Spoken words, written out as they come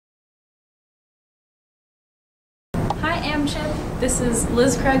AMCHP. This is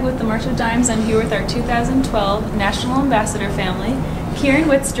Liz Craig with the March of Dimes. I'm here with our 2012 National Ambassador family, Kieran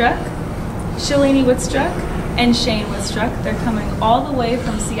Wittstruck, Shalini Wittstruck, and Shane Wittstruck. They're coming all the way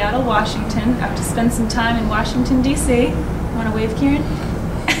from Seattle, Washington, up to spend some time in Washington, D.C. You want to wave, Kieran?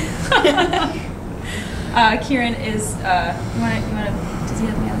 Kieran is, does he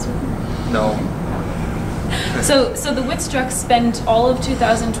have any answer? No. So the Wittstrucks spent all of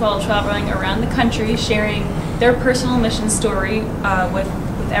 2012 traveling around the country, sharing their personal mission story with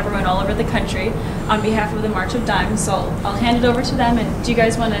everyone all over the country on behalf of the March of Dimes. So I'll hand it over to them. And do you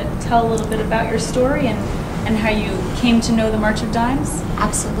guys want to tell a little bit about your story and how you came to know the March of Dimes?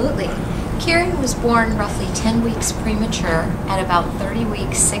 Absolutely. Kieran was born roughly 10 weeks premature at about 30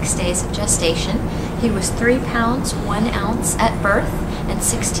 weeks, 6 days of gestation. He was 3 pounds, 1 ounce at birth and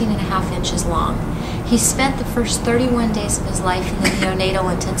 16 and a half inches long. He spent the first 31 days of his life in the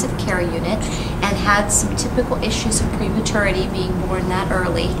neonatal intensive care unit and had some typical issues of prematurity being born that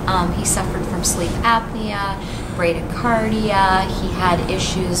early. He suffered from sleep apnea, bradycardia, he had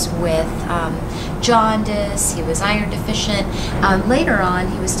issues with jaundice, he was iron deficient. Later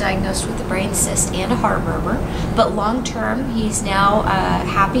on, he was diagnosed with a brain cyst and a heart murmur, but long term, he's now a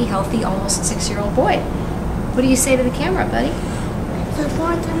happy, healthy, almost 6-year-old boy. What do you say to the camera, buddy?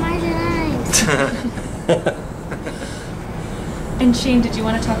 Support the March of Dimes. And Shane, did you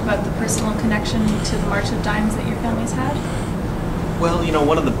want to talk about the personal connection to the March of Dimes that your family's had? Well, you know,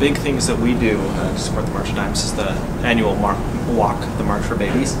 one of the big things that we do to support the March of Dimes is the annual walk, the March for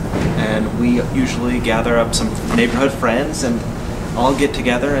Babies. And we usually gather up some neighborhood friends and all get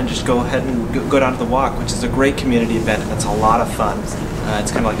together and just go ahead and go down to the walk, which is a great community event and it's a lot of fun.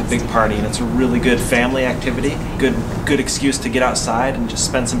 It's kind of like a big party and it's a really good family activity, good excuse to get outside and just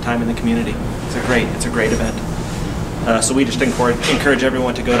spend some time in the community. It's a great event. So we just encourage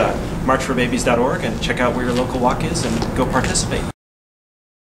everyone to go to marchforbabies.org and check out where your local walk is and go participate.